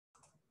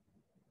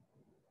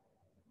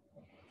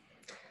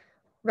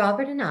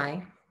Robert and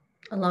I,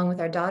 along with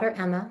our daughter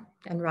Emma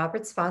and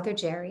Robert's father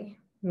Jerry,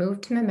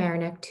 moved to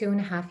Mamaroneck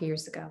 2.5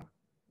 years ago.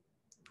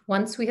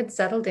 Once we had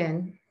settled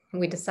in,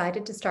 we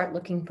decided to start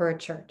looking for a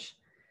church.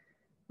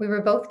 We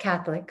were both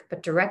Catholic,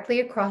 but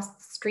directly across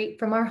the street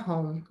from our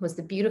home was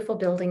the beautiful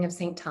building of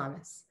St.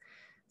 Thomas.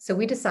 So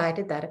we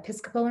decided that,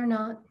 Episcopal or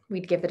not,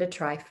 we'd give it a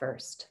try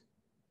first.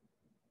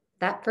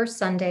 That first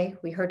Sunday,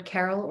 we heard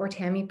Carol or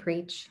Tammy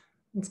preach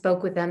and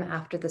spoke with them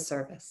after the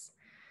service.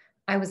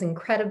 I was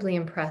incredibly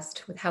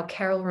impressed with how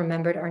Carol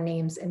remembered our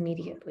names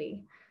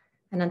immediately.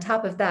 And on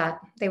top of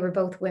that, they were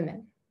both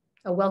women,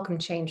 a welcome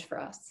change for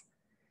us.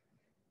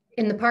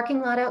 In the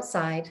parking lot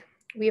outside,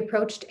 we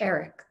approached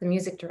Eric, the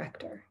music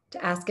director,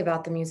 to ask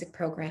about the music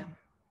program,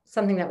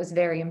 something that was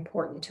very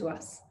important to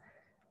us.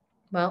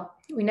 Well,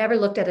 we never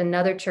looked at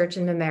another church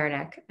in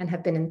Mamaroneck and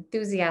have been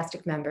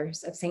enthusiastic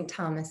members of St.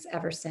 Thomas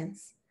ever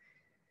since.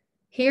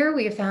 Here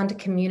we have found a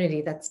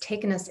community that's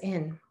taken us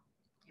in,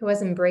 who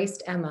has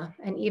embraced Emma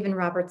and even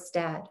Robert's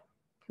dad,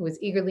 who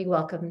was eagerly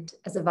welcomed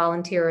as a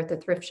volunteer at the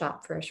thrift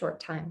shop for a short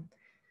time.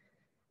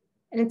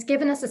 And it's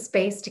given us a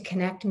space to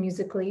connect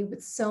musically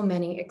with so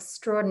many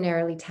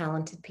extraordinarily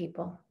talented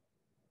people.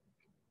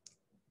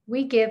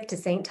 We give to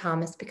St.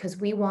 Thomas because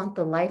we want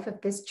the life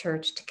of this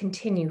church to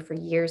continue for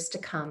years to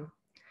come,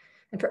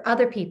 and for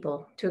other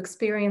people to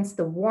experience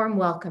the warm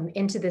welcome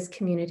into this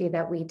community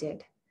that we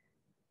did.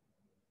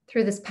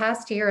 Through this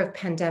past year of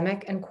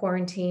pandemic and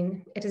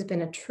quarantine, it has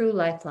been a true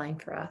lifeline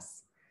for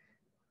us.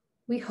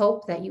 We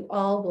hope that you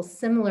all will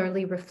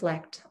similarly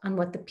reflect on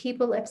what the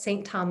people at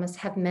St. Thomas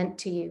have meant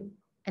to you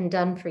and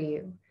done for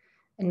you,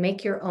 and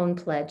make your own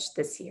pledge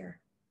this year.